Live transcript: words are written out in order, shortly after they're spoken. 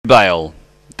Bale.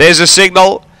 There's a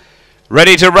signal.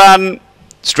 Ready to run.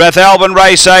 Strathalbyn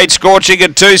Race 8, scorching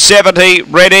at 270.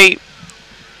 Ready.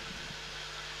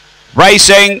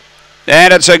 Racing.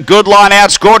 And it's a good line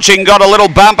out. Scorching got a little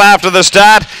bump after the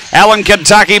start. Alan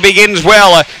Kentucky begins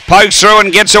well. Pokes through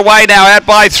and gets away now. Out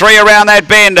by 3 around that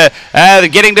bend.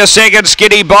 Getting to second.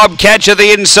 Skinny Bob. Catch at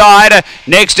the inside.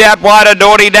 Next out wider.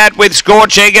 Naughty Nat with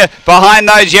Scorching. Behind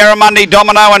those Yarramundi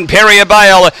Domino and Perrier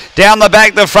Bale. Down the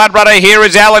back the front runner here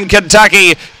is Alan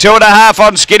Kentucky. 2.5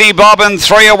 on Skinny Bob and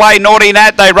 3 away Naughty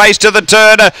Nat. They race to the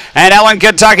turn. And Alan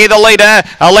Kentucky the leader.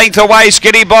 A length away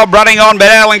Skinny Bob running on.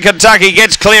 But Alan Kentucky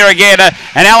gets clear again.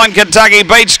 And Alan Kentucky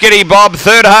beats Skinny Bob.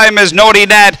 Third home is Naughty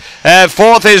Nat.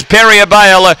 Fourth is Perrier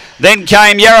Bale. Then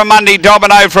came Yarramundi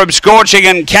Domino from Scorching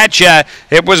and Catcher.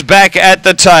 It was back at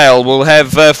the tail. We'll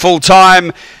have full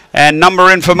time and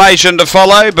number information to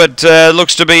follow, but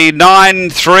looks to be 9,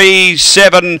 3,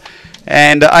 7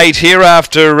 and 8 here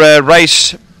after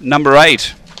race number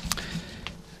 8.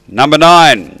 Number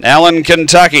 9, Alan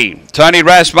Kentucky. Tony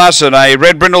Rasmussen, a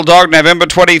red brindle dog, November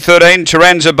 2013.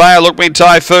 Chiranza Bale, Look Me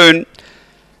Typhoon.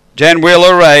 Jan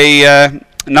Wheeler, a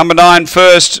number 9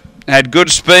 first, had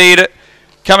good speed.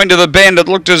 Coming to the bend, it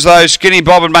looked as though Skinny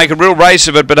Bob would make a real race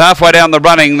of it, but halfway down the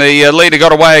running, the leader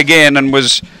got away again and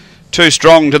was too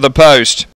strong to the post.